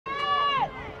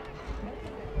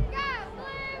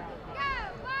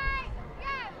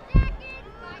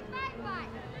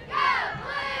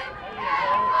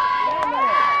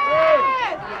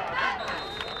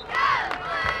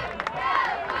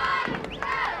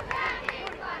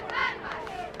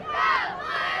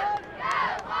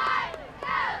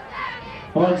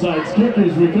Onside kick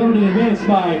is recovered in advance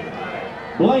by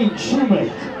Blaine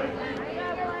Shoemate.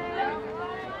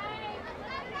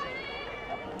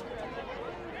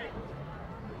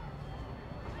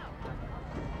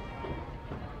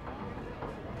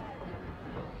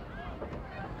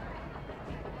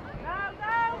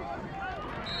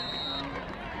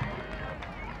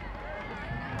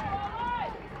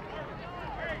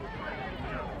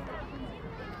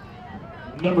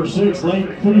 Number 6,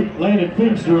 Landon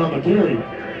Feemster on the carry.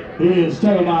 He is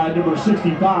tackled by number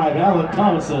 65, Alan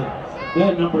Thomason.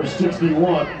 Then number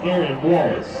 61, Aaron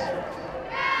Wallace.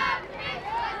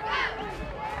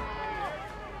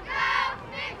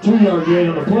 Two-yard gain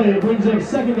on the play. It brings up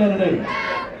 2nd down and 8.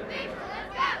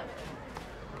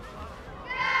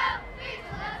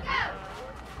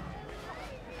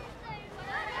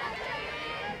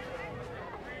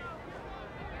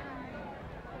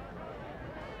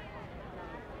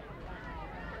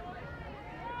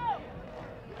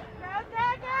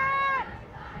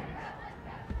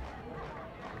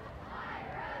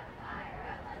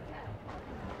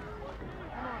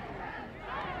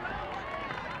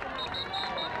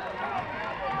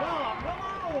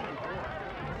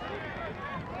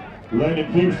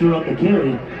 Landon Feemster on the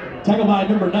carry. Tackled by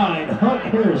number 9, Hunt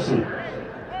Harrison.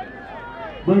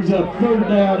 Brings up 3rd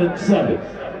down and 7.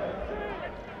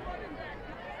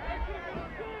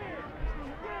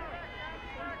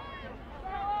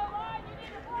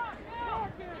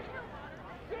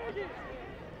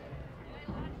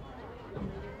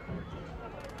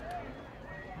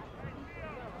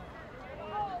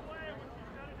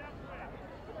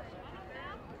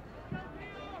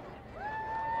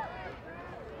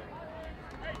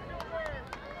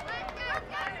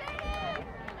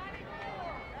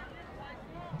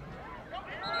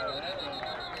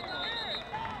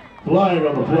 Flying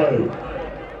on the play.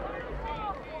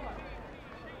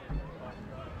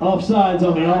 Offsides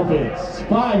on the offense.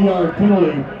 5-yard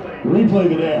penalty. Replay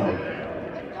the down.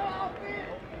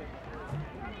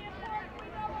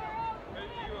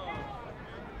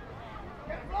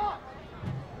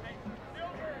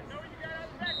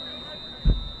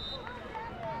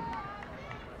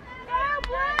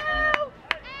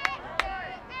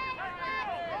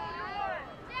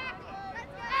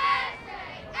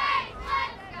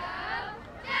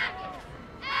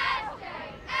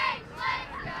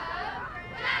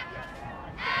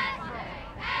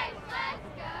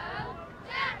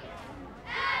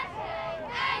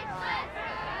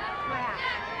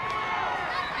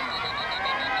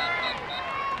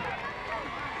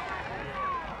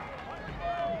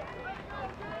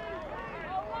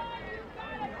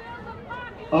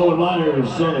 Owen Miners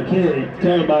on the carry,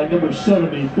 tackled by number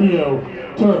 70, Theo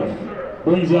Turf.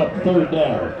 Brings up 3rd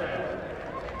down.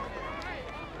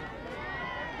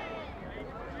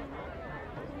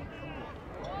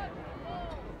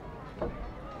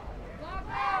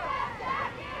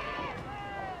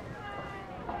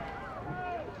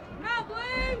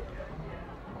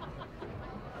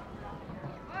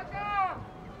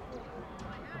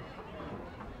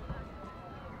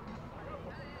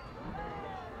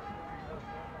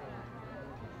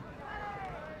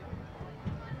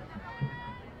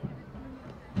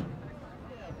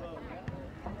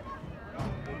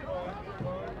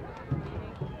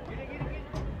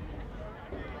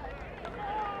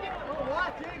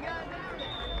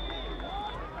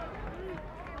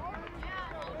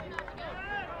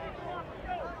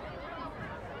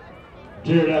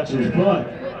 Jared Atcher's punt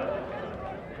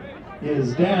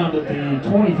is down at the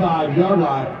 25-yard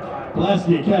line.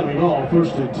 Pulaski Academy ball,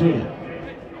 1st and 10.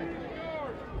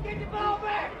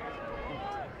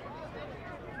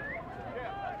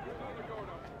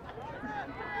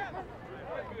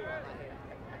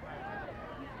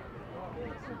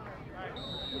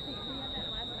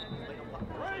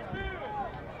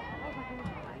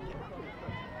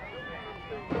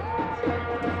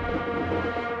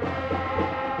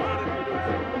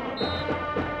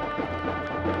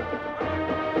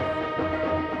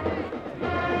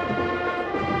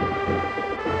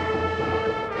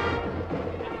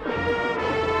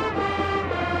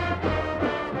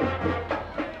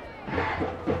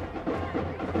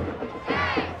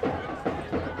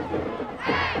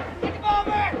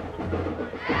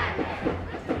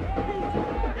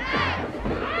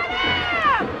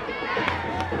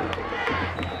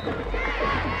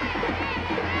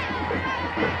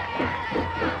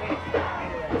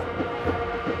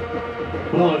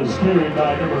 Ball is carried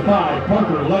by number 5,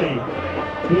 Parker Lane.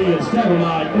 He is tackled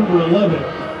by number 11,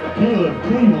 Caleb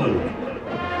Cleveland.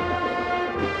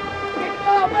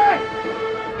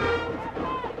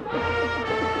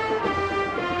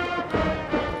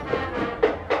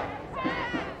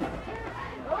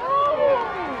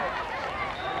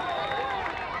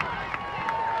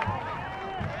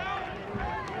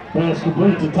 Pass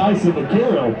complete to Tyson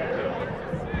McCarroll.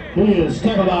 He is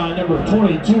tackled by number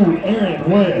 22, Aaron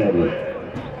Webb.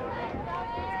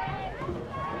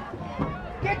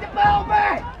 Get the ball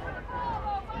back!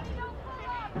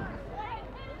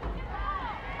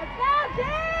 Let's go, D!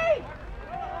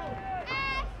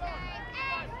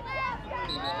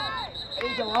 There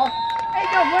you go, Ross. There you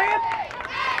go, William.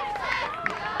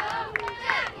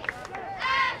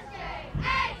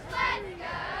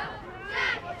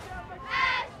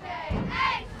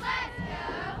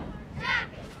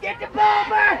 Get the ball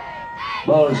back!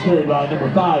 Ball is carried by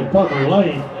number 5, Parker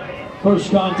Lane.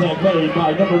 First contact made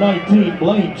by number 19,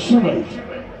 Blaine Shoemate.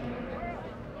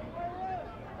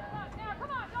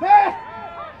 Pass!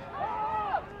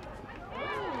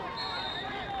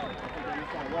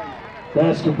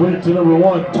 Pass complete to number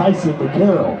 1, Tyson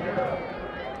McCarroll.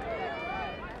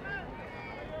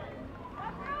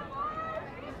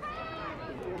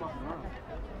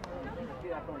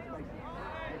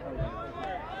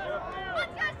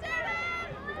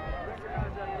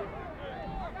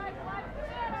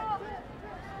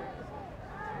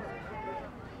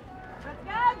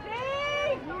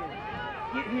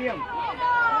 Get him.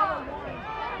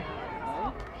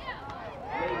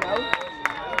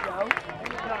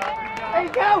 There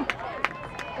you go.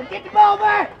 And get the ball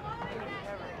back.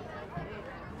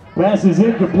 Pass is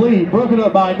incomplete, broken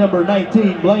up by number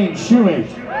 19, Blaine Shoemate,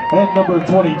 and number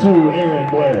 22, Aaron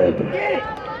Webb. Get it.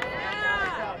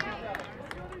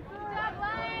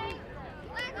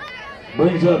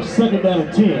 Brings up second down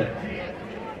and 10.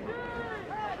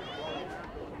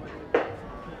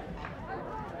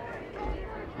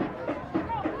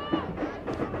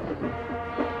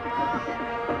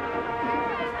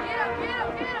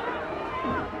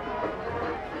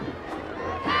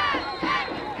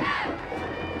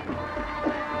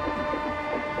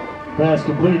 Pass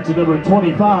complete to number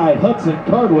 25, Hudson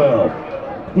Cardwell.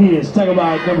 He is tackled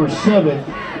by number 7,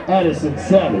 Addison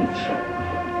Savage.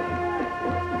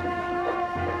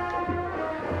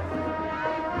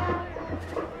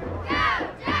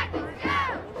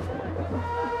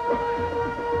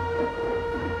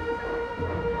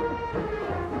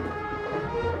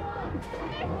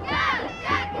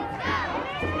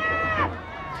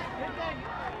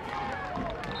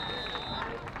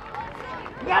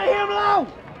 You gotta hit him alone.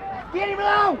 Get him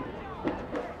alone.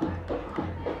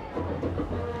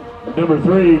 Number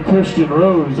 3, Christian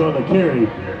Rose on the carry.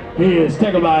 He is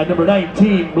tackled by number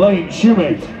 19, Blaine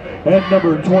Shoemate, and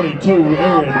number 22,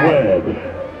 Aaron Webb.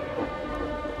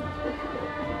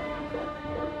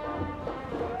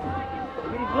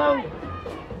 Get him alone.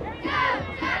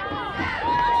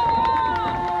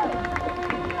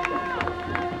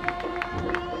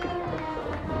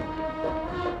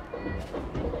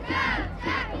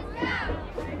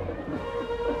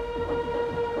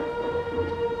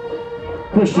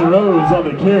 Christian Rose on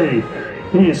the carry.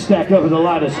 He is stacked up in the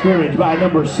line of scrimmage by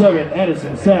number 7,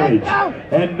 Addison Savage,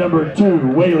 and number 2,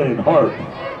 Waylon Hart.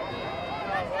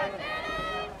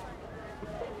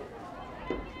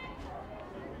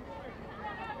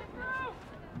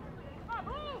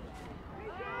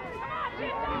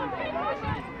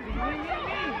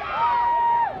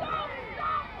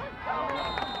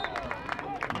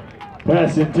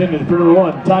 Pass intended for number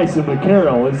 1, Tyson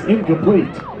McCarroll, is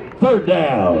incomplete. Third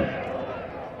down.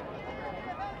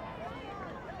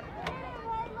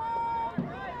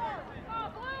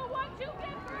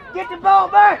 Get the ball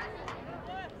back.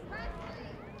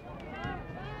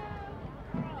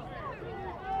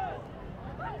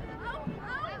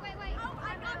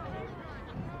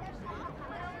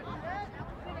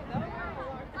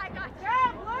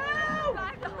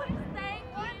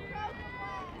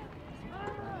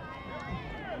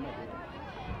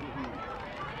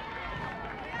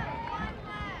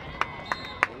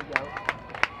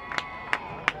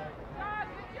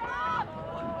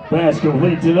 Pass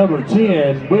complete to number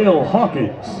 10, Will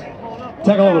Hawkins.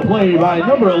 Tackle on the play by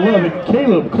number 11,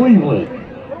 Caleb Cleveland.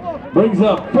 Brings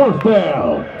up fourth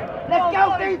down. Let's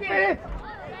go, defense.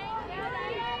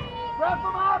 Rough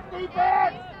them off,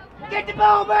 defense. Get the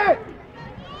ball back.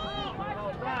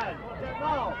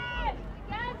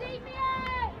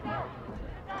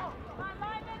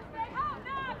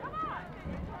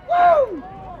 Woo!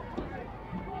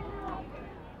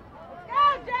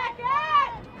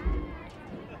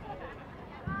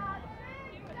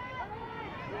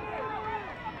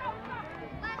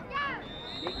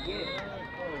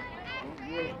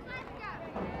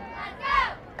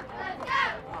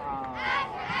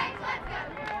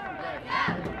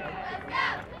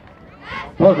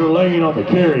 Parker Lane on the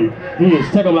carry. He is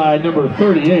tackled by number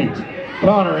 38,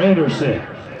 Connor Anderson,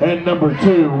 and number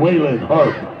 2, Waylon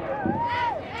Hart.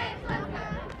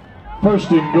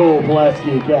 First and goal,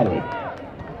 Pulaski Academy.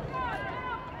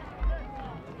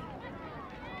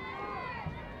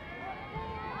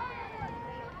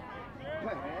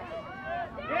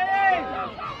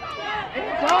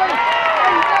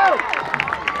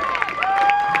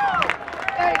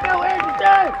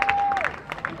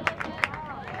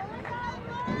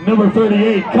 Number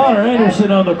 38, Connor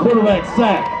Anderson on the quarterback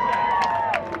sack.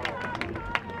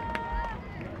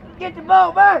 Get the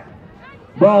ball back.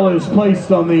 Ball is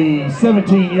placed on the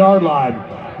 17-yard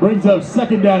line. Brings up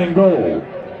second down and goal.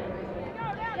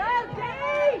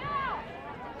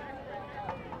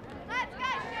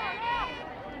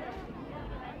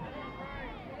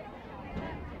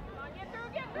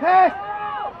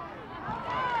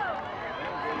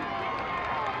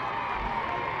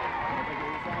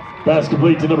 Pass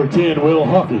complete to number 10, Will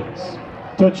Hawkins.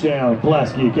 Touchdown,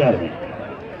 Pulaski Academy.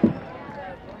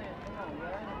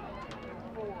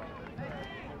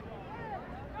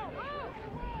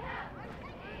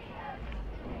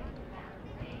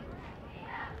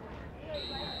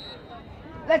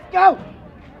 Let's go.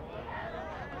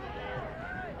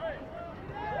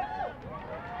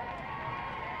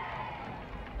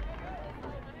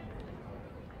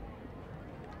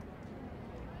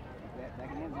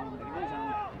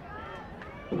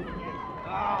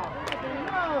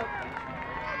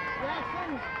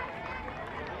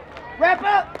 Wrap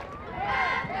up.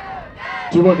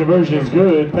 Two-point conversion is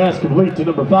good. Pass complete to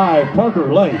number 5,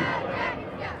 Parker Lane.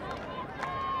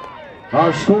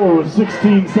 Our score with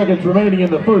 16 seconds remaining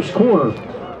in the first quarter.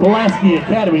 Pulaski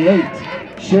Academy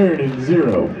 8, Sheridan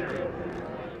 0.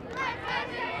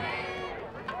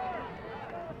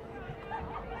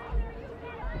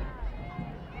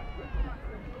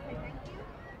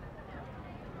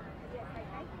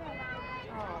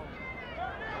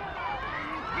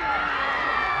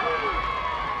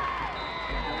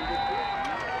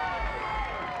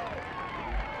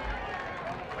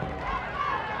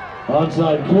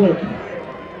 Onside kick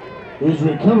is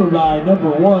recovered by number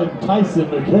 1, Tyson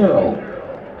McCarroll.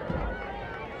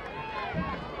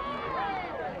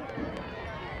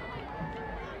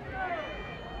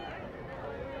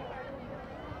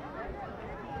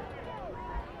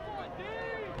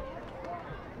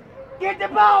 Get the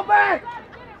ball back.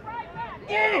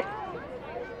 Get it.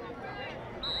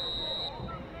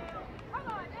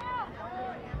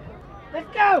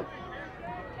 Let's go.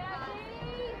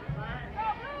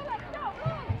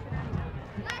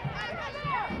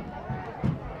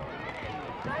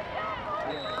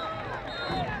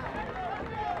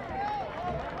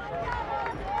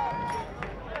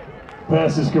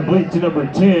 Pass is complete to number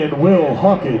 10, Will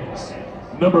Hawkins.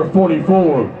 Number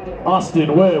 44,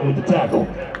 Austin Webb with the tackle.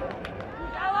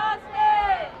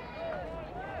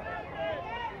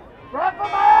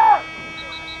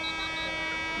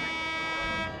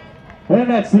 And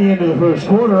that's the end of the first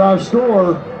quarter. Our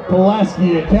score,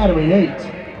 Pulaski Academy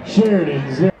 8,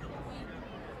 Sheridan 0.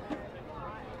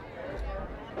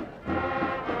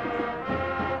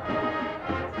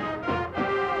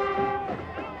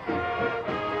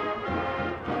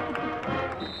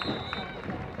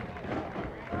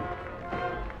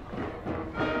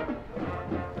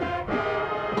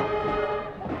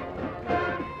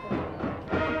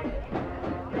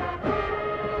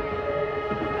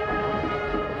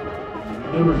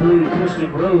 Number 3,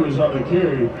 Christian Rose on the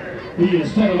carry. He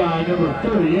is tackled by number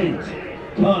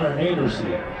 38, Connor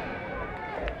Anderson.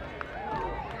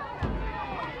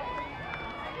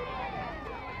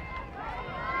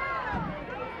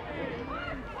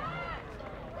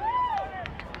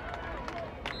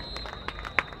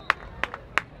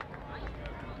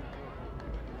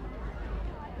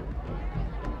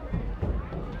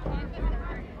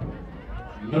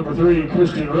 Number 3,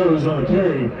 Christian Rose on the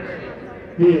carry.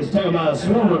 He is tackled by a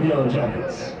swarm of Yellow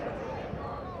Jackets.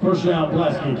 First down,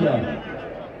 Pulaski Academy.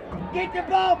 Get the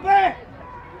ball back.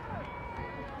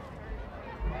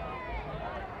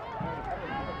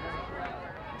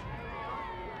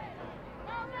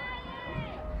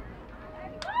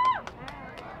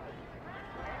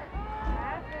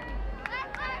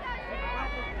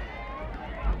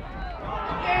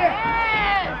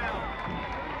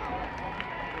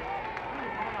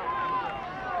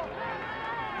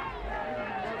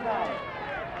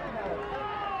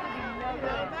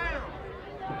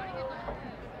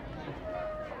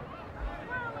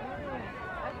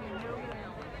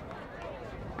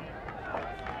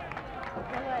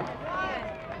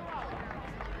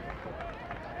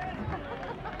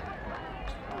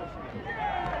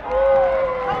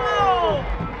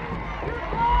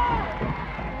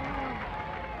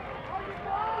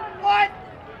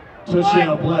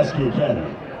 Touchdown, Pulaski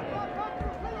Academy.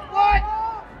 What?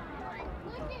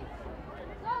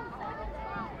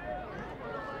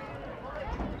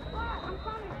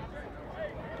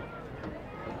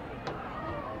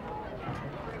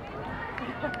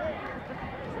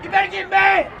 Second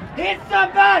man! Hit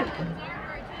somebody!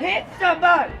 Hit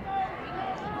somebody!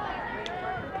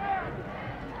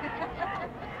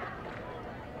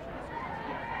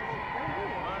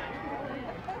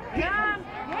 Get him!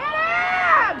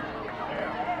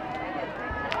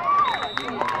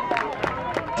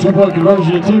 Two-point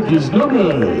conversion attempt is no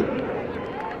good.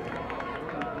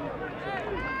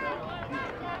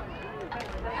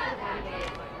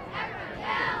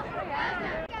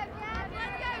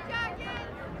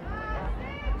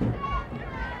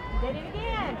 Did it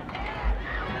again.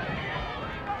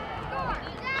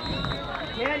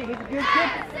 Daddy, he's a good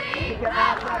kicker.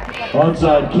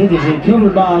 Onside kick is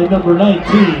recovered by number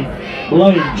 19,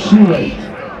 Blaine Shoelate.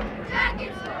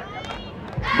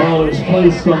 Ball is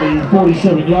placed on the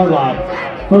 47-yard line.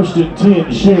 1st and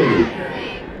 10, Sheridan.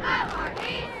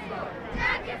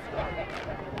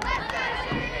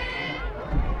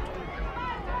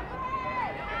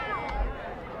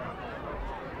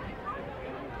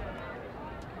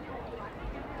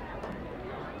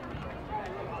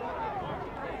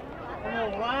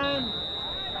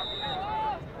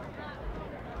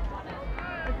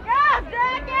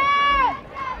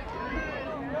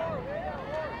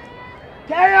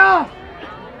 Carry off!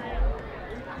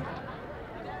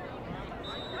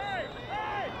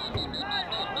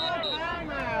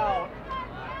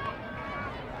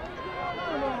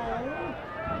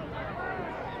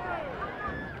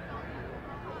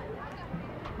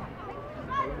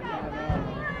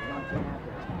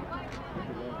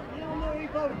 You don't know he's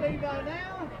supposed to be by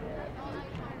now?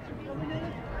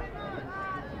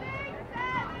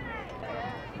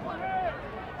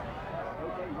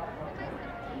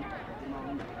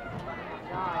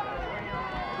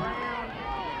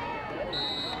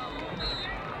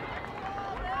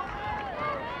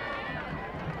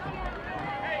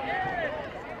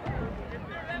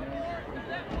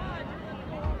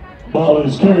 Ball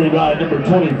is carried by number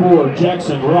 24,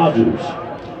 Jackson Rogers.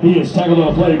 He is tackled on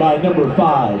a play by number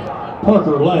 5,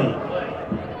 Parker Lane.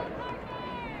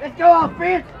 Let's go,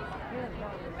 offense!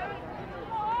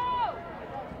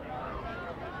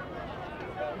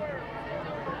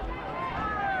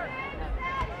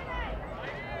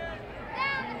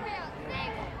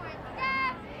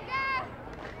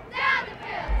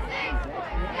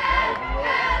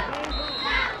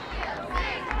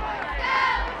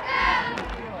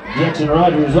 Jackson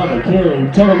Rogers on the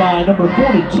carry, tackled by number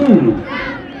 42,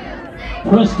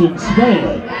 Preston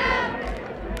Span.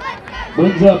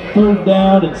 Brings up 3rd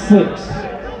down and 6.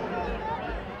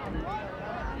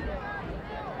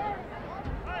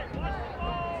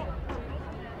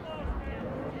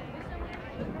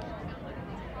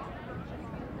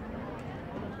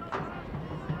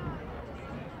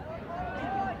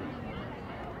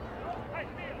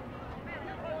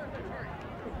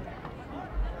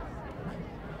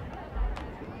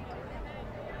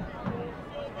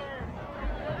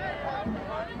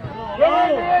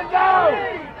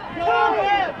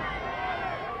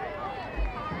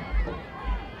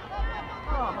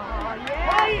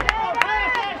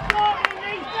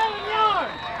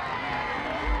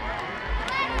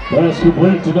 Pass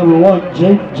complete to number 1,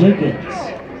 Jake Jenkins.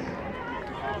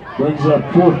 Brings up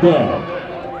 4th down.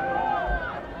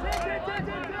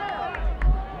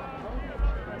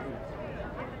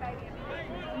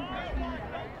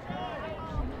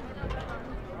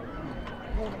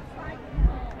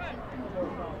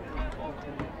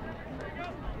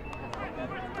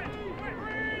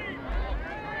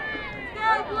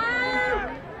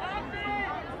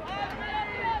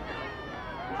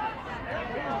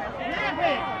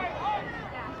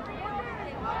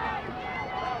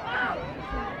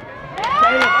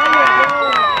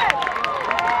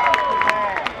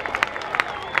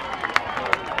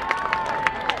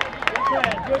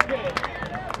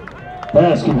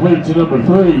 Pass complete to number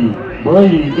 3,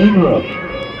 Brady Ingram.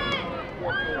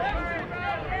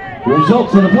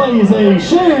 Results of the play is a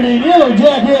Sheridan Yellow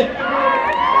Jacket.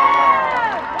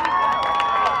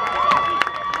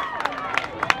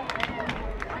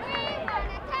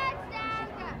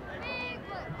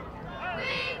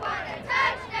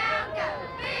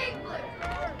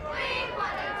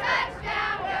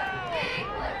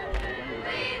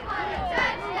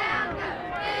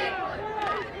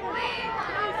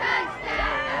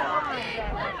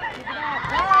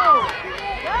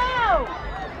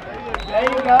 There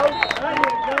you go. There you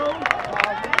go.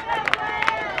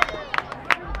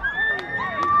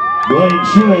 Blaine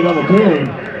Shoelate on the carry.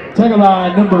 Tackled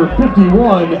by number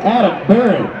 51, Adam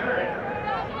Barron.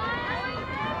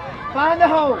 Find the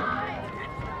hole.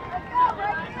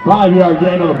 5-yard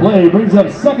gain on the play, brings up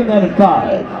 2nd down and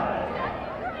 5.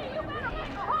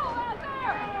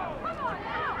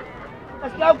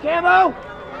 Let's go, Camo.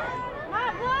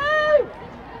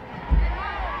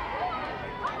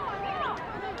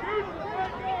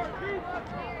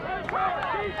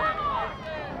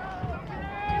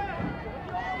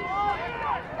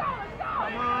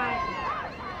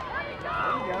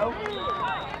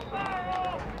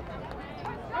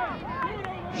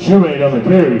 Shoemate on the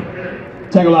carry.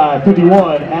 Tackle by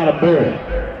 51, Adam Barrett.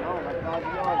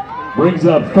 Brings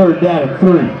up 3rd down and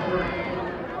 3.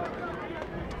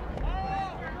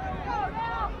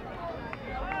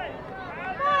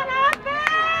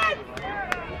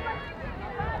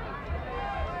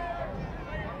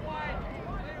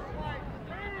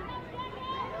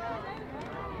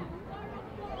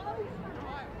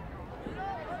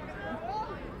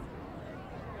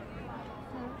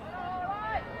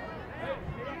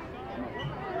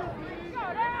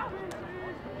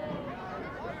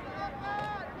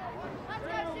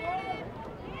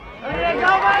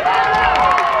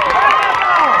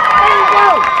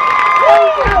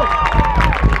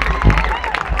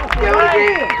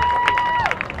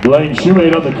 Blaine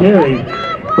Shoemate on the carry,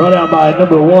 brought out by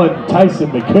number 1,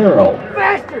 Tyson McCarroll.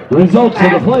 Results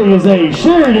of the play is a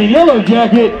Sheridan Yellow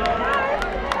Jacket.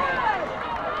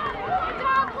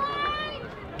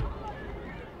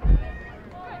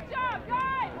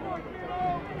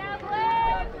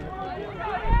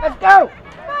 Let's go!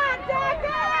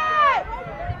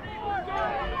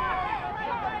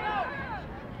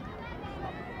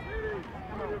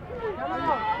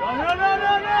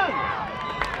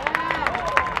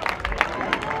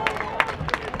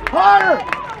 Harder!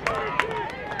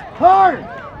 Harder!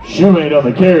 Shoemate on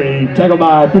the carry, tackled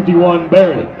by 51,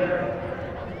 Barrett.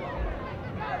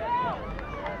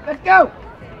 Let's go!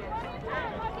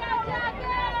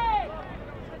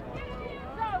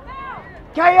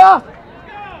 Kaya!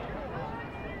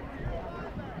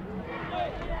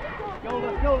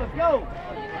 Let's go, let's go!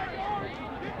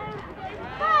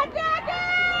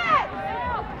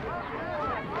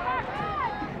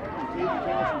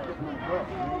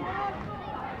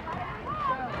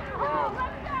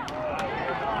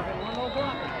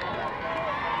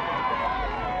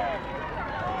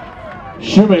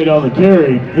 Shoemate on the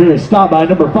carry. He is stopped by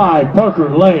number 5,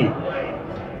 Parker Lane.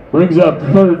 Brings up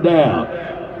 3rd down.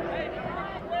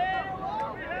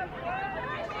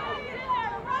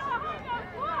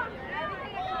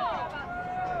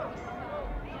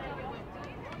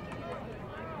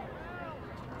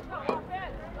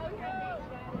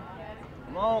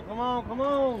 Come on, come on, come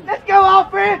on. Let's go,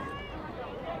 offense.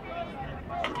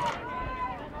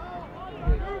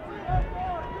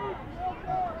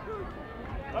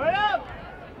 Hurry up.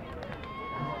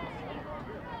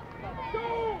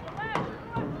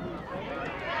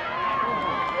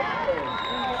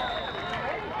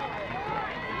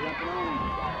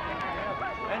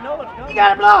 You got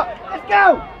to block. Let's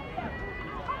go.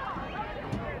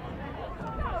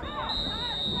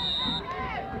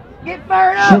 Get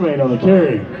fired up. Shoemate on the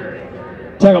carry.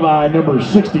 Tackled by number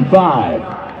 65,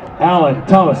 Alan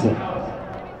Thomason.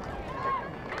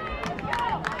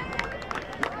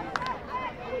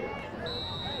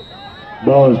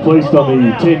 Ball is placed on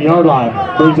the 10-yard line.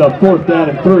 Brings up 4th down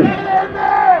and 3.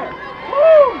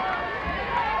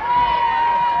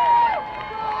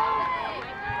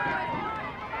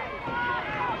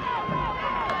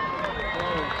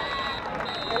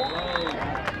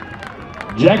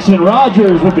 Jackson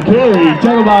Rogers with the carry,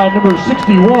 tackled by number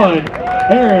 61,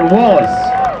 Aaron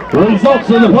Wallace. The results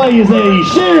of the play is a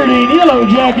Sheridan Yellow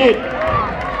Jacket.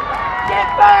 Get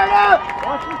fired up!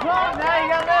 Watch the clock now, you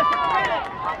got less than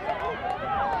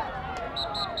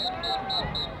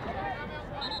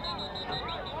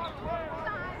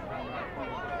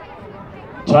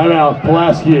a minute. Timeout,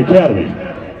 Pulaski Academy.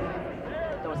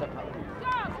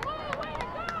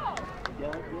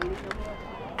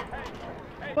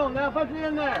 Come on, now push it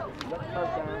in there.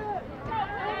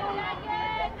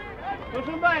 Push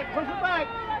him back, push him back.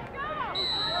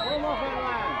 Pull him off that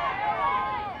line.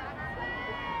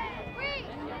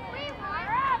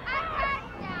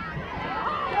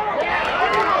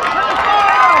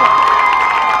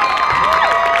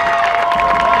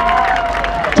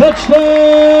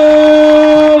 Touchdown,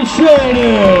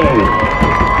 Sheridan!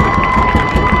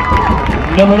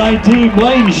 Number 19,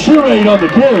 Blaine Shoemate on the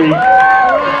carry.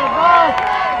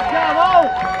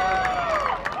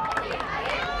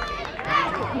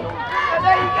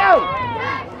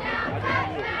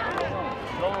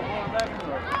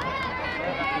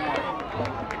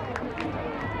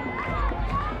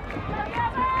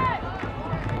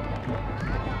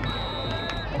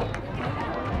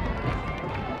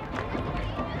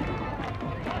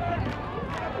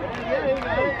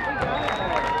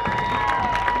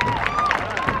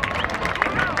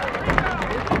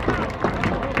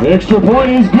 The extra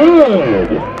point is good.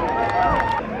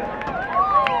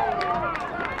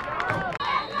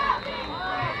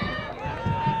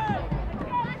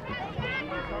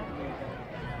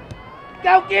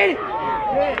 Go get it.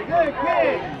 Good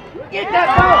kid. Get that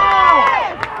ball.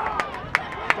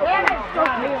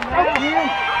 Go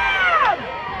him.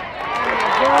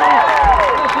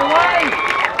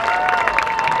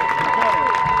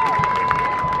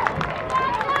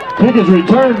 Kick is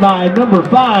returned by number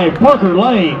 5, Parker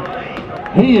Lane.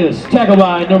 He is tackled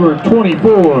by number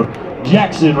 24,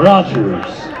 Jackson Rogers.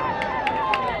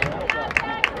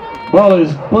 Ball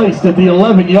is placed at the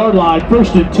 11-yard line,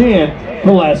 1st and 10,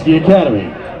 Pulaski Academy. You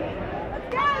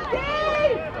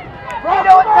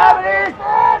know what time it is?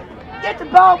 Get the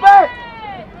ball back!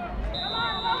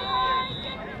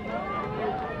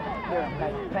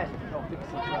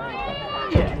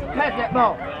 Yeah, pass that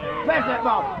ball. Pass that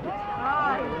ball.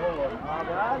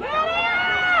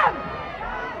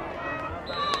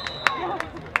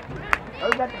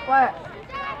 Who's got the flat?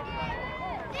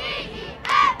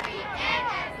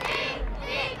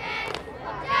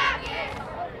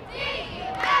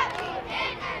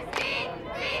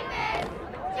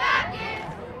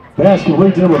 Pass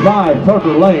complete to number 5, Parker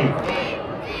Lane.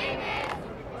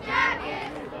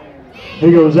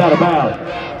 He goes out of bounds.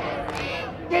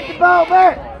 Get the ball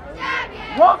back.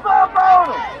 One ball on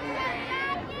him.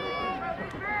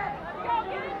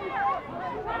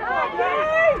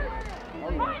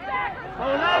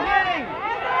 Oh, no, get him.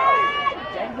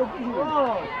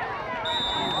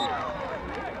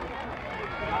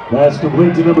 Pass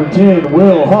complete to number 10,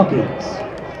 Will Hawkins.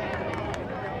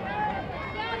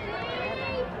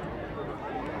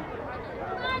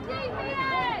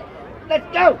 Let's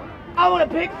go. I want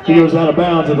to pick. He goes out of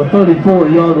bounds at the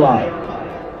 34-yard line.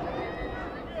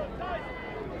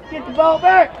 Get the ball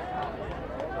back.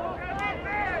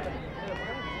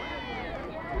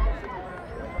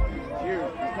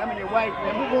 He's coming your way.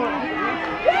 Number 1.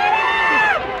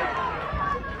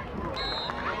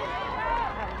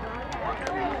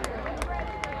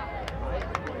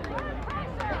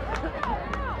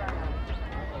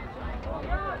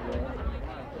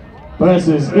 Pass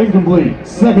is incomplete.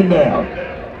 2nd down.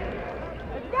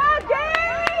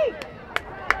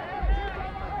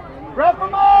 Rough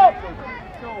him up.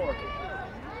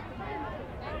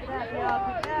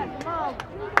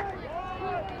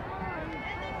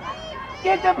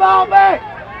 Get the ball back.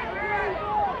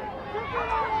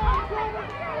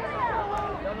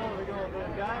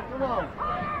 Come on.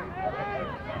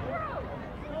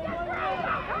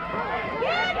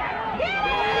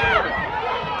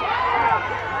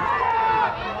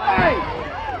 Hey!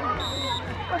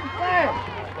 What's the flag?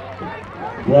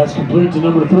 Pass complete to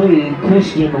number 3,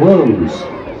 Christian Rose.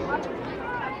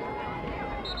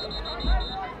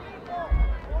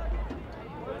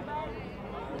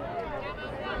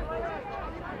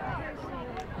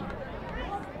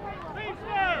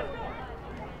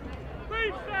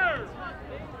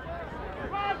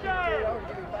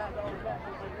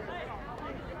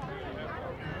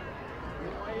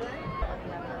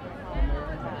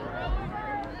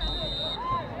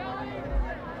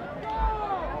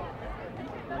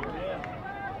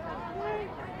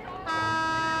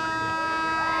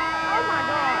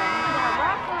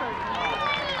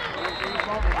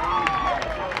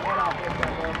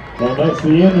 And that's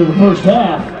the end of the first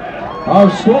half. Our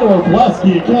score,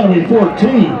 Pulaski Academy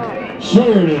 14,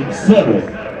 Sheridan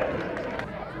 7.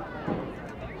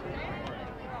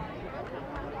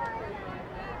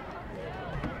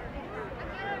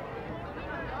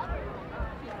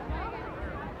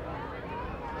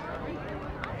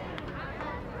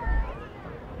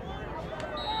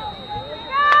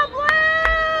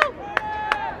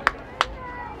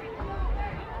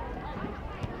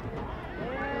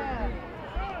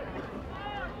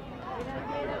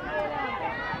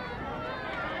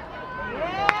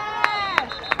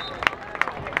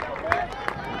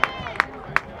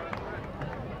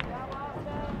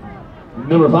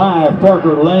 Number 5,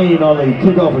 Parker Lane on the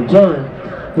kickoff return.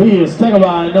 He is tackled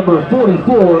by number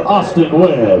 44, Austin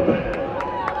Webb.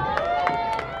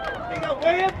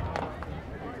 Webb.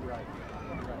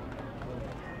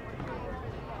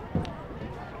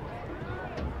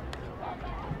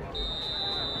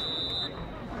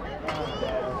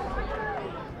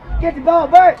 Get the ball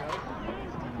back.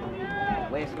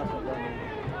 West must have done it.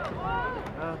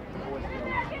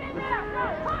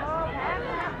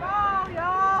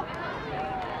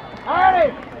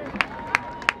 Hurry!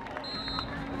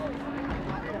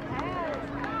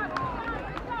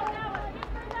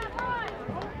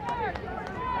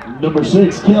 Number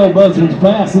 6, Kel Busby's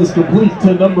pass is complete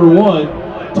to number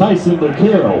 1, Tyson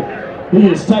McCarroll. He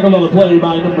is tackled on the play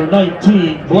by number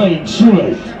 19, Blaine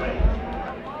Shoemate.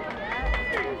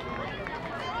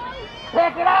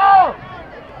 Pick it off!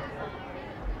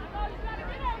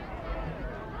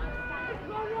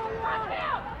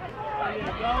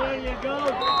 There you go.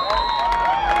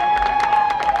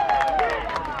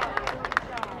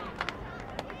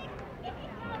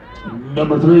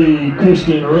 Number 3,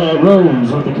 Christian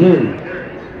Rose with the carry.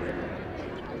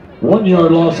 1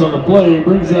 yard loss on the play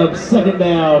brings up 2nd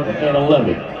down and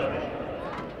 11.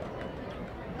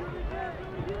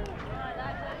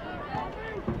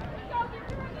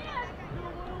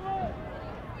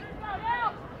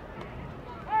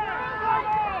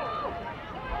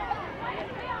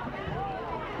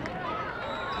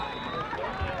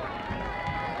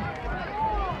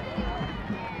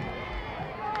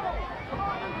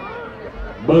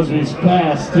 Busby's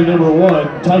pass to number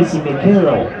 1, Tyson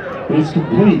McCarroll, is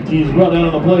complete. He's run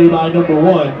out on the play by number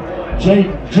 1,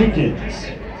 Jaden Jenkins.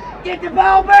 Get the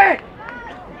ball back!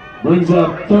 Brings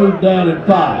up 3rd down and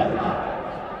 5.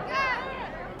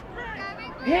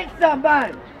 Hit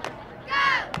somebody!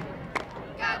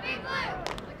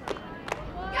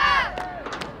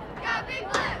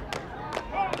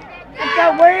 Let's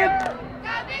go, William!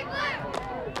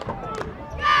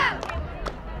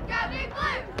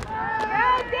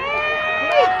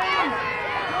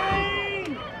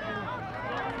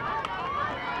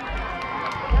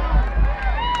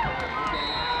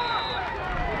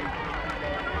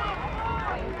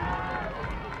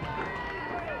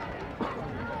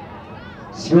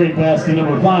 Screen pass to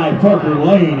number 5, Parker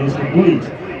Lane, is complete.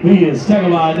 He is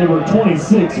tackled by number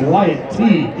 26, Wyatt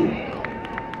Teague.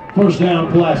 1st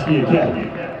down, Pulaski Academy.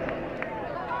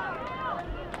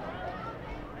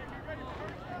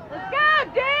 Let's go,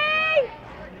 D!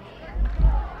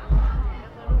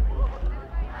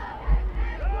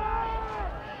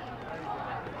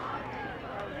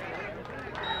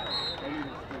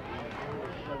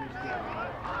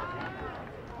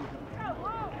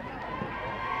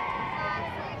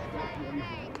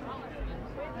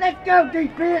 Let's go,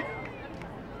 defense!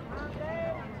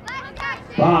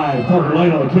 5, Parker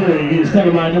Lane on the carry. He is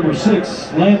tackled by number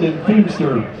 6, Landon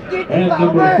Feemster, and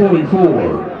number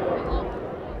 44,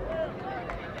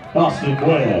 Austin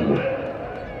Webb.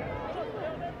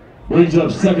 Brings up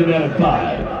 2nd down and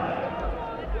 5.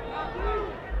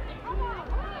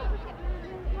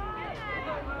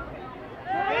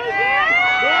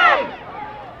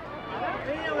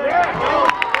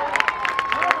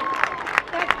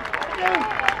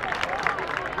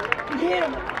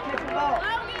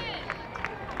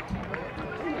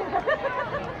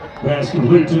 Pass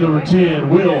complete to number 10,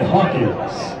 Will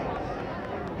Hawkins.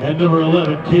 And number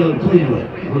 11, Caleb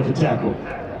Cleveland with the tackle.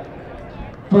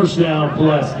 1st down,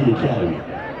 Pulaski Academy.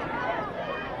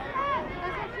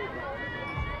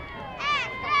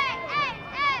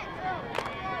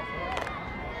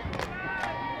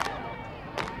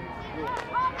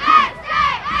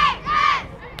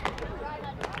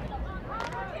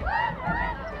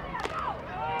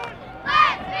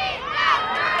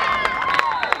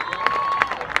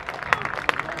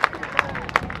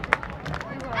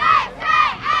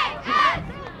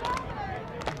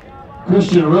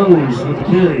 Christian Rose with the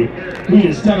carry. He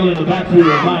is tackled in the backfield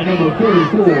by number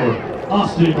 44,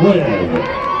 Austin Webb.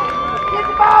 Get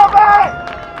the ball back!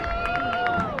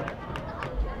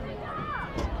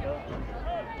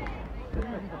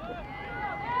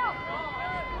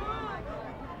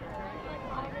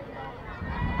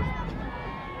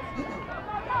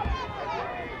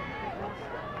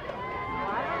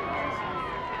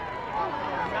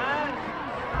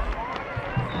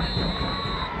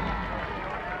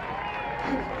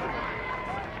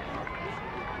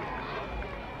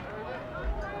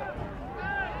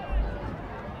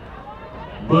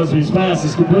 Busby's pass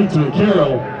is complete to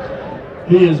Carroll.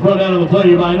 He is brought down on the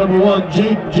play by number 1,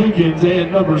 Jake Jenkins,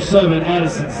 and number 7,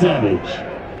 Addison Savage.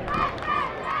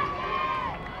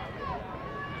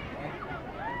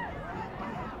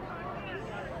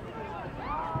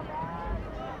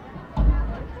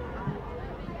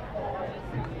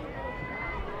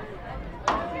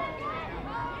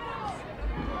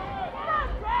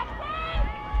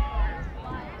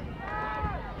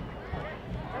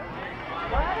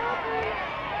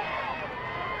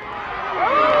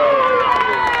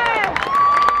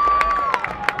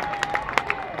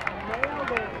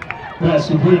 Pass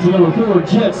complete to number 4,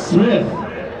 Jet Smith.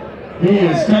 He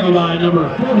is tackled by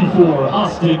number 44,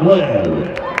 Austin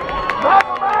Webb.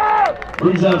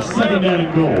 Brings up 2nd down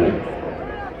and goal.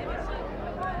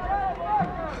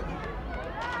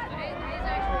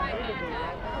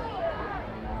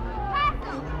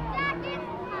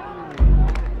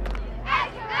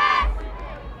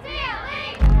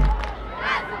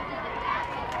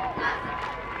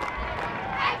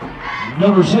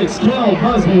 Number 6, Cal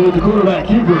Busby with the quarterback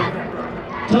keeper.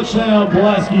 Touchdown,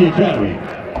 Pulaski Academy.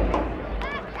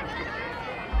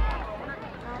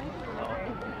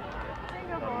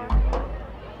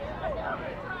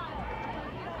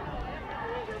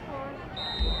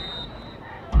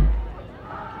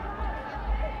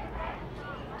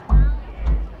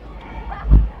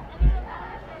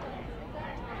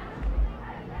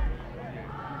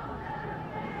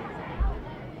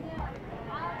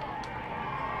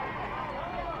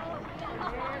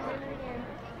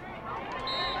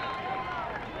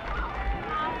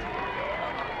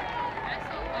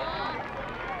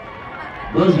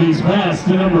 Busby's pass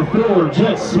to number 4,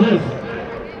 Jet Smith.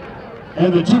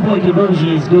 And the 2-point conversion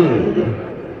is good.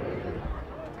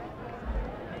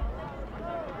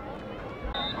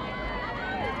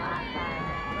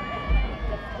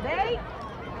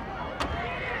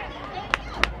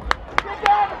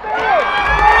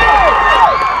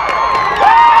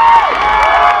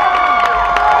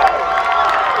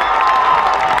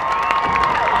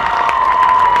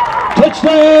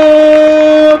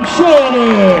 Touchdown,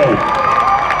 Sheridan!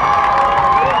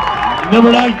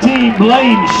 Number 19,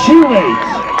 Blaine Shoemate.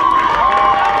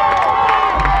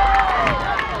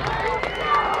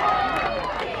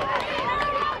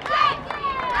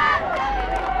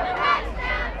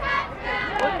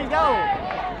 Where'd he go?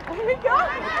 Where'd he go?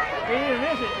 He didn't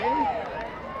miss it, did he?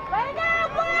 Way to go,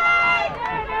 Blaine!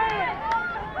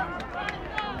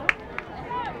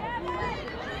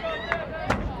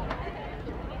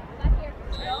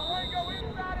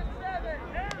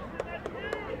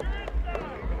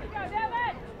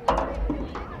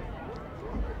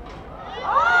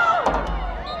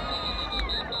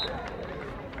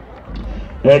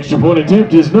 Extra point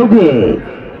attempt is no good.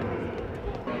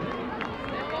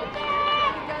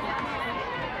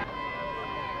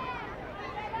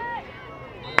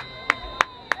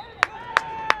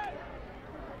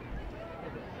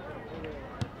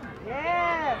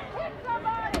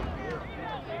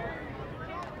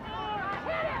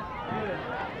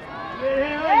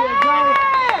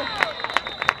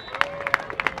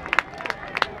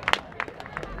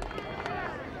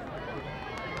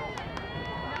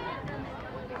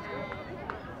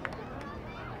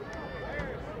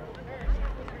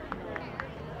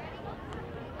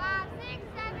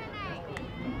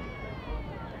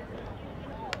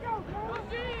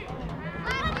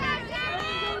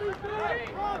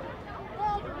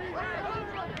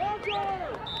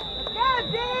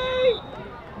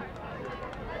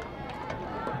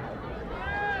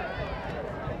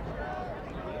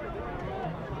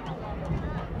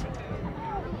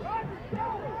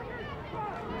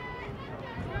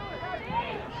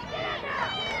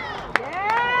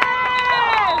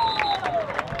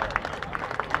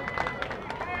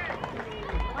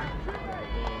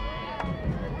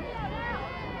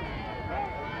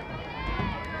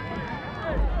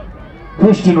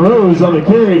 Christian Rose on the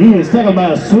carry. He is tackled by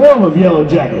a swarm of Yellow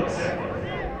Jackets.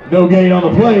 No gain on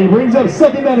the play. Brings up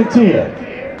 2nd down and 10.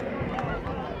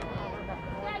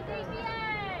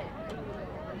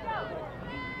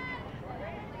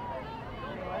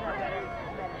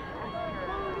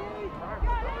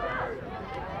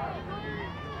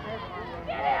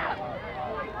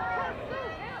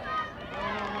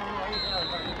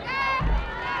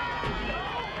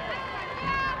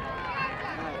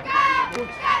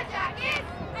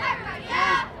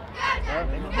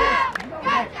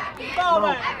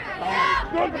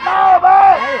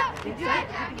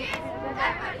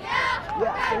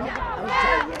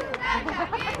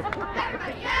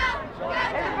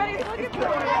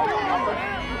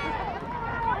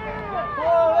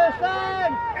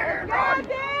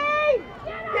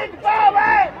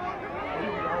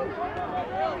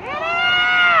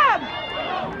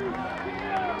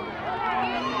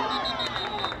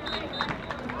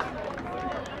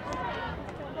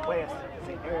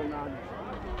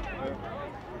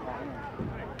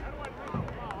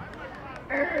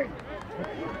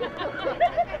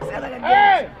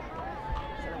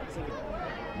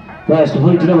 Pass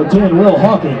complete to number 10, Will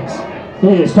Hawkins.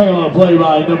 He is taken on a play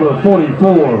by number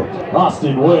 44,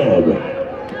 Austin Webb.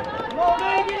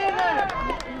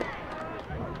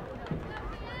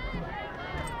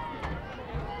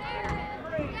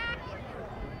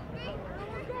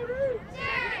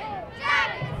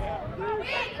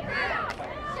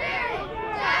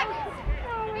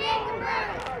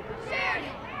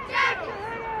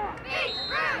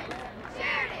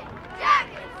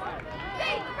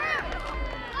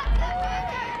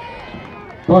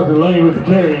 Parker Lane with the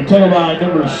carry, tackled by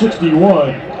number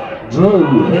 61,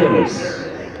 Drew Harris.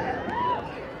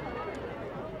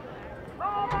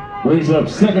 Brings up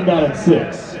 2nd down and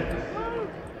 6. Get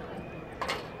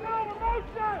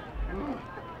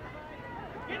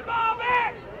the ball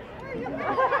back!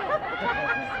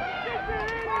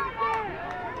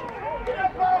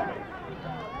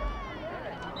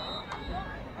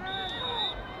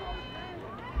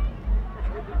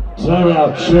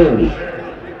 Timeout, Sheridan.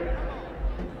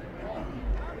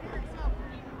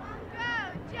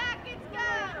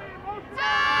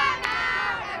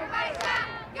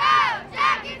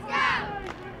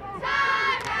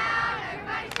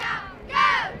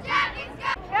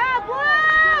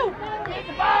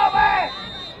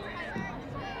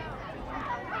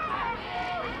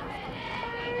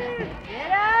 Get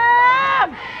him!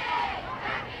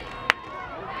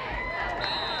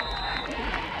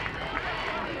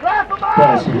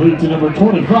 Pass complete to number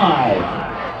 25,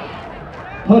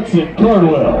 Hudson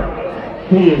Cardwell.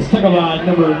 He is tackled by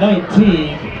number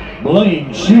 19,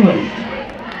 Blaine Shoelate.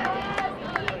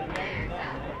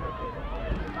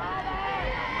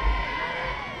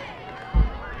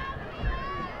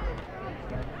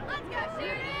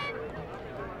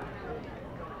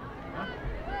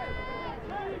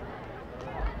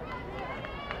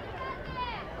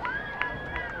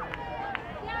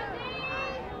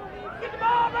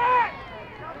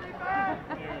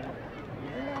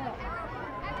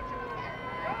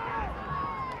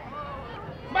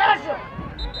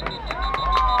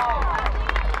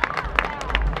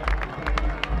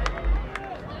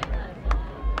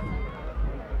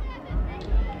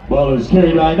 Ball is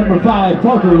carried by number 5,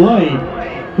 Parker Lane.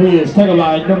 He is tackled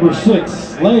by number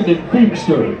 6, Landon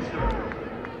Feemster.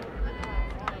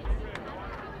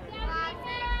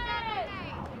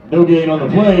 No gain on the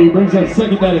play, brings up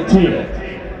second down and 10.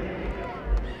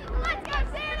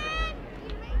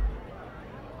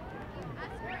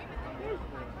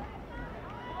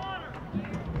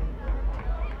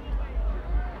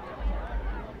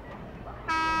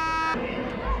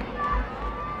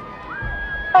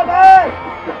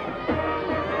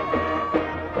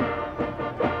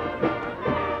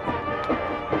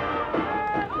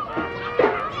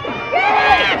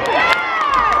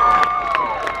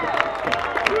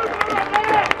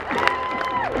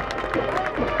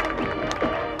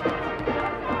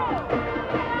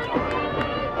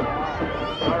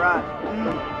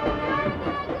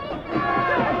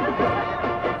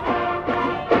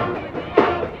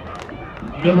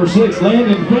 Number 6,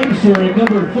 Landon Feemster, and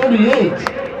number 38,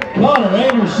 Connor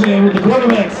Anderson with the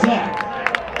quarterback sack.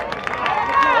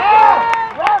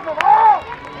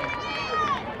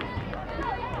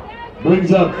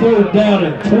 Brings up third down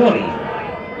and 20.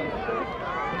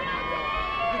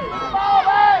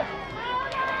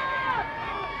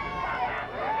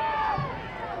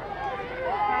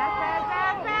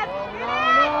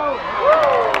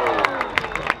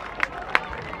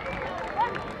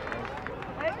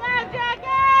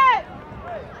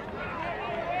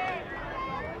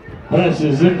 Pass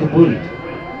is incomplete.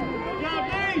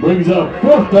 Brings up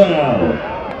fourth down.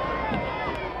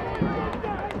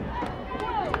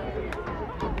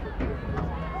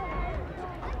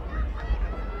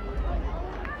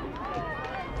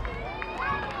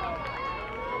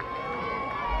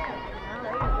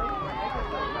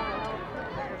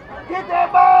 Get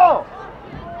that ball!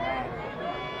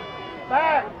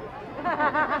 Back!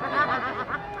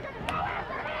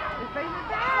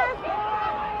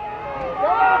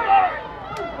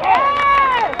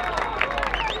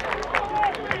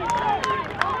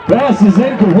 Pass is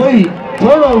incomplete.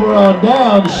 Turnover on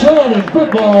down. Sheridan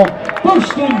football.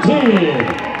 First and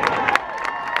 10.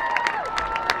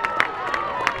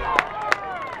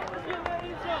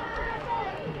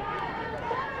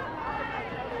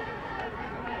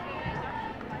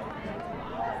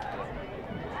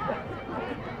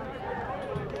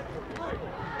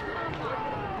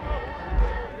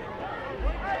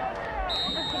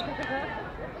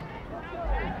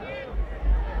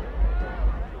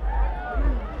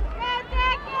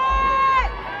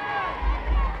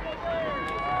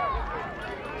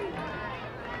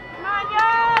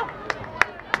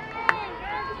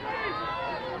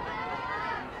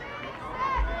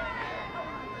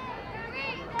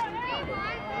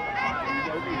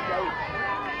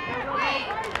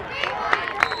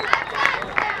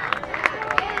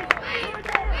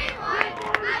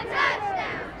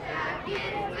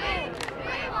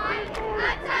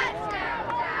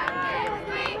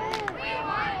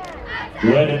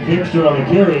 Landon Feemster on the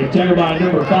carry, tackled by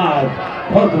number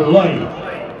 5, Parker Lane.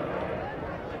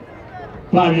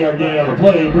 5-yard gain on the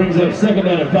play, brings up second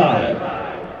down and 5.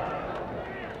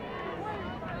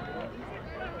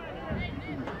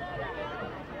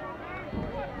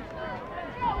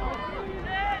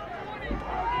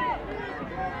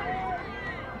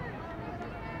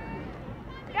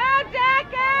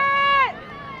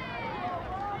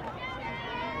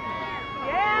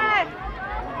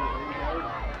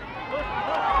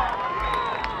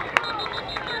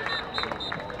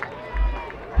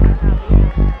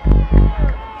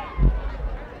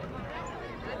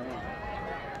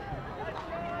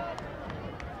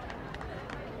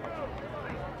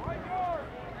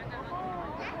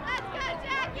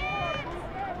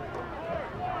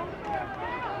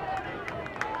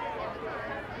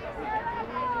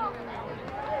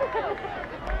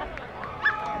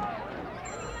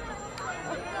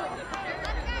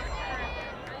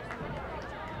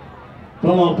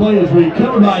 Ball on play is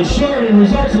recovered by Sheridan.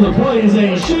 Results of the play is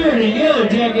a Sheridan yellow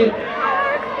jacket.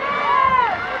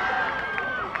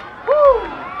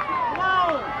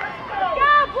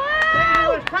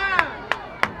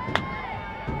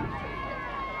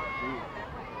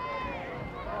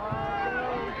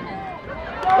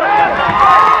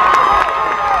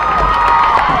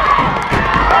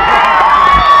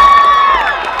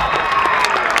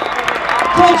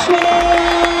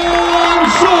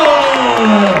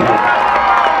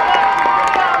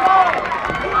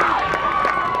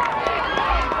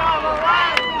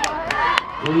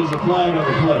 There is a flag on the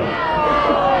play.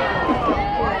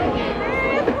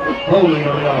 Holding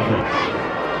on the offense.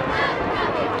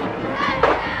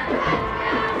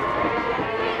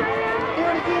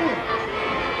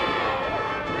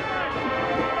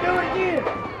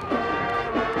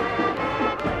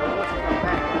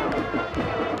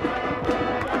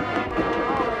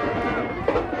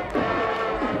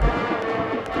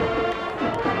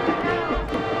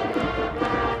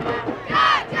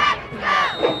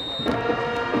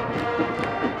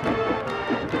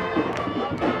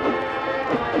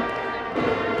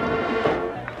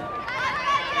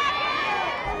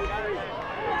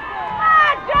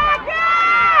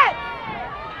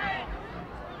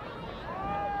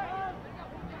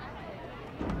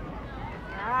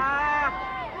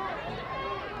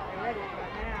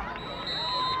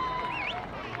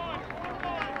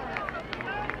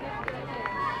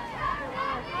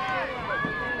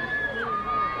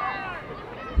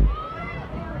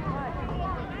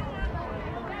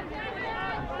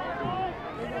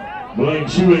 Blake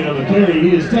Sheridan on the carry.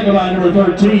 He is taken by number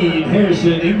 13,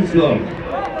 Harrison Ingleslow.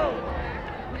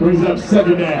 Brings up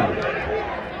 2nd down.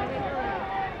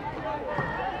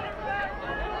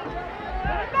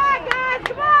 Come on, guys,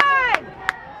 come on!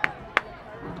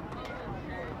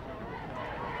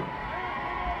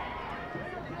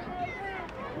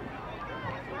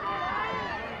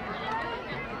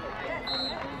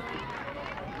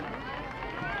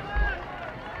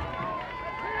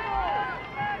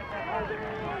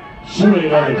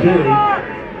 Sheridan on the carry.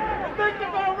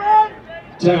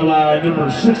 Tackle by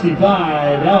number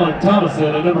 65, Alan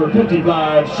Thomason, and number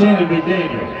 55, Shannon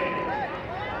McDaniel.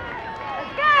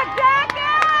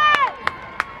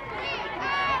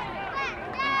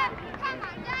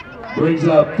 Brings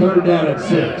up 3rd down and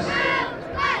 6.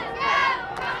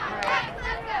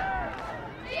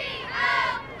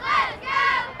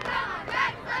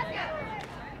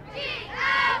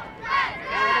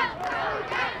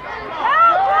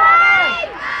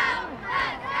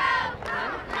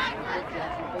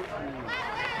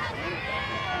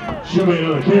 Sheridan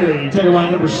on the carry, taken by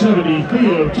number 70,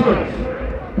 Theo Turf.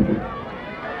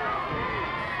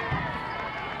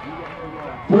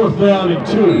 4th down and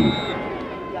 2.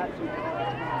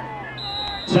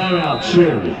 Timeout,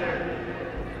 Sheridan.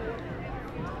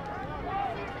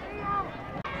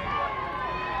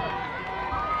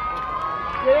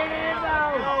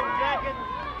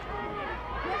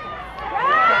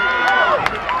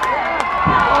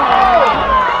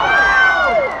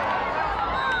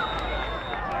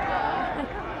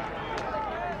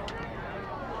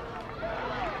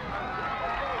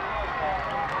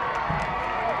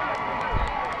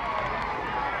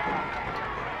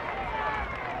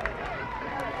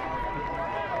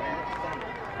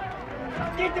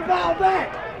 Get the ball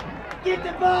back! Get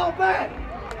the ball back!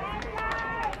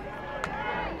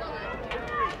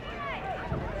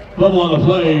 Fumble on the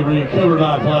play, recovered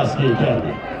by Pulaski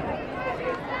Academy.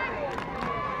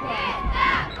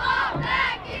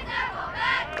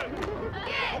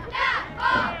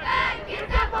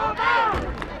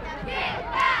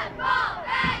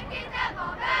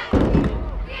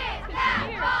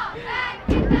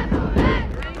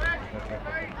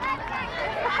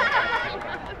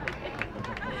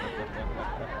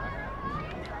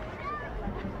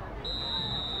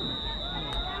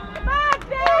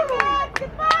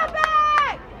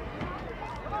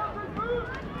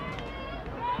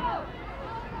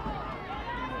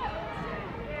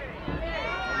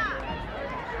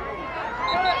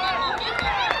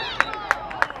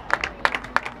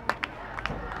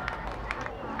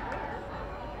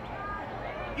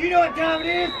 You know what time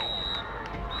it is?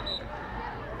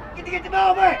 Get the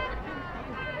ball back!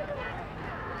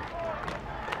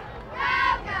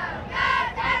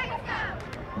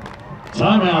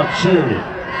 Timeout, Sheridan.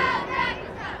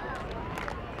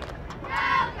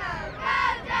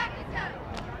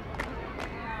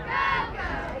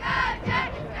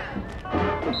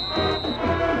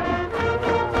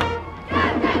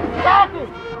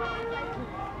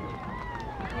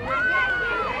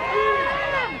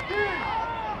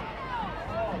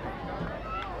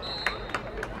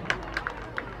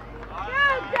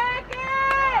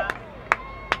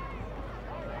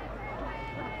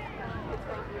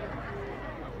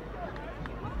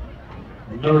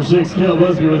 Number 6, Kel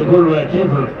Busby with the quarterback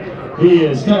keeper. He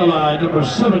is tackle by number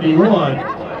 71,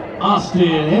 Austin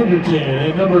Anderton,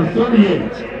 and number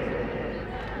 38,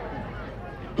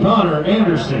 Connor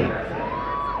Anderson.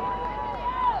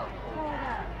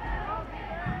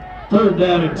 3rd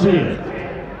down and 10.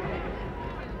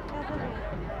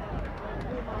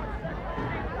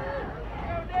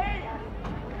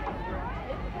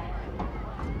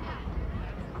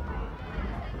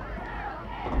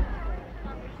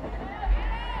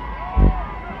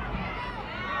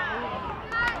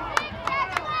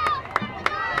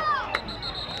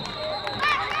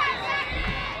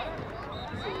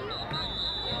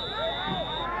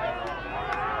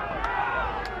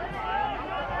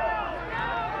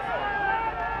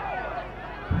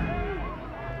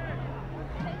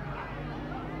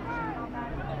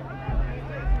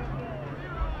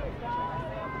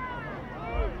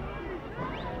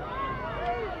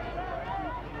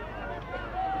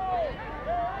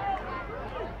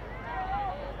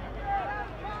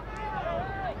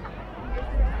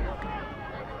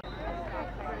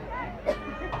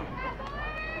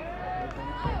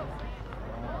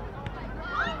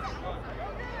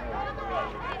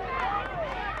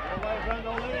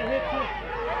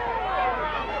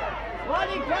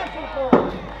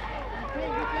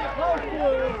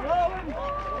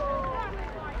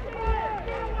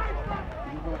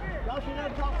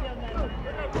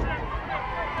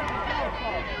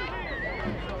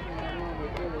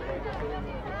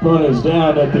 Punt is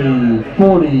down at the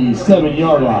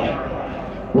 47-yard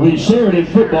line. Will be Sheridan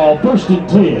football, 1st and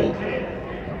 10.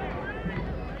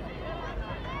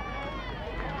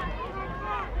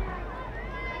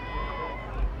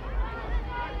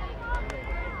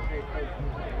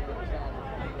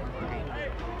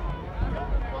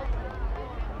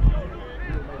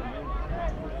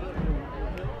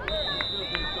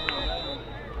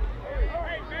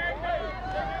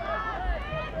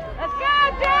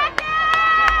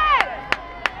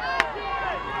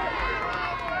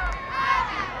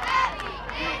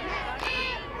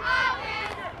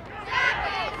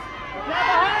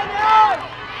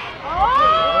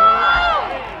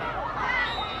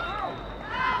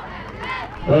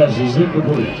 Pass is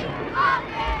incomplete.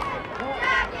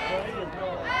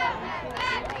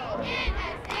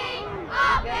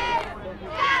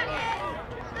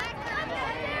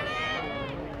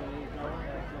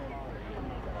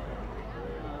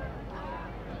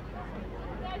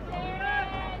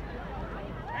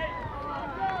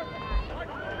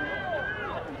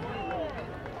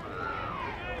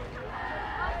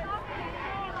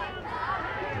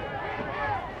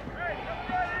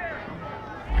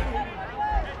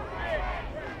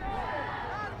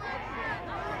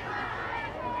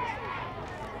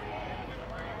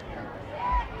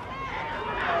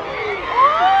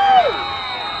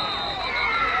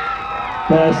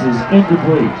 Pass is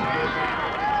incomplete.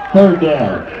 3rd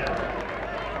down.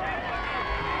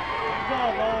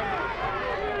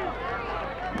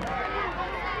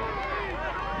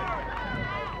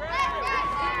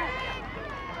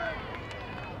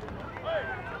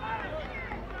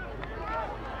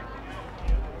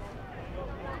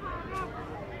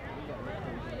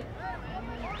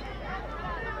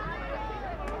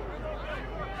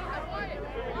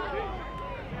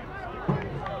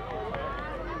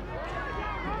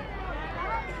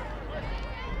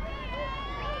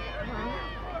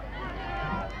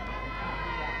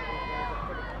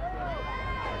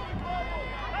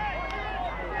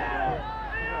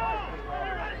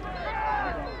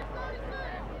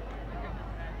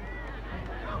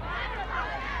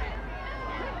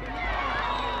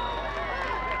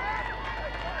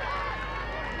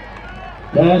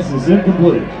 Pass is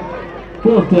incomplete.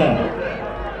 4th down.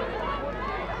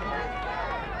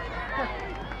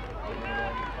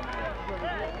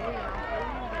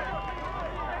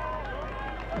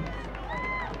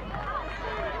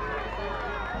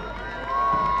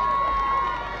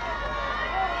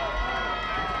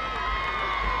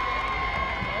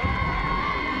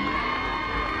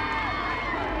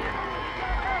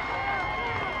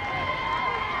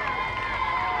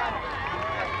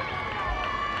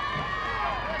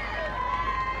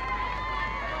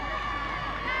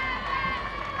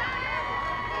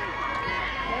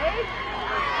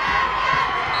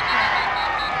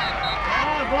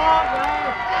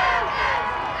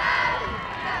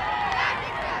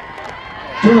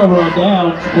 Turnover on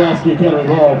downs, Pulaski Academy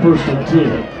ball, 1st and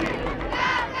 10.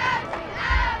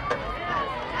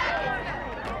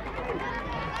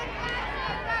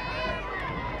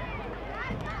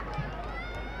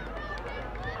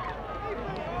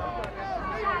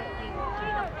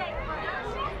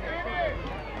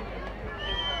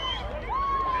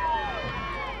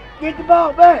 Get the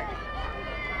ball back.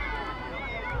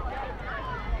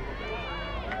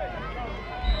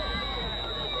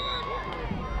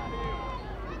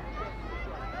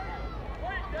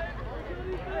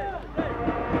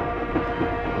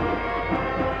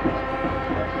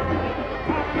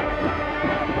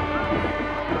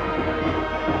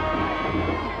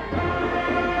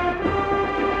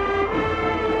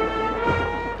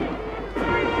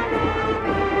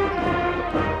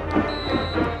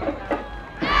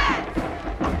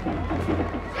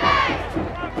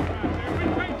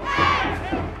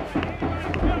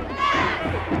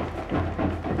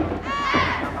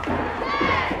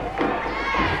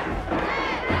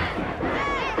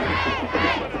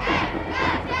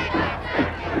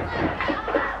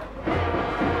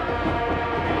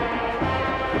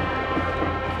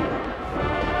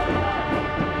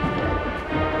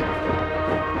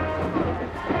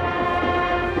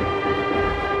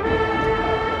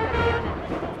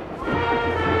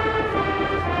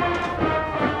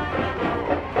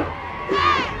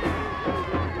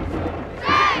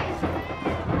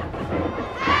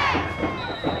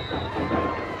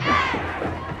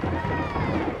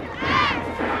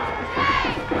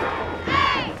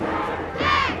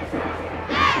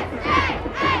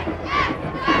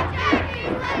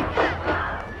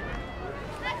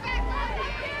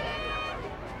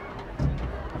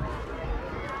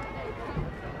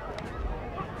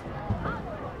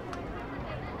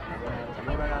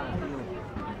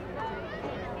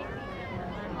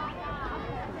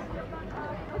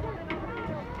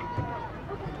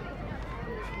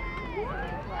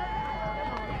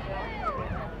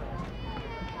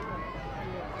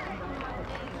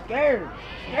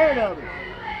 Scared of it.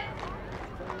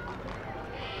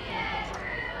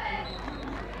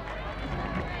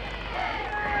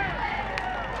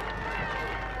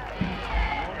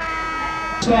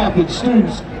 Staff and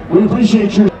students, we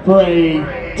appreciate you for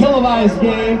a televised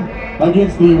game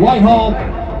against the Whitehall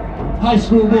High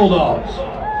School Bulldogs.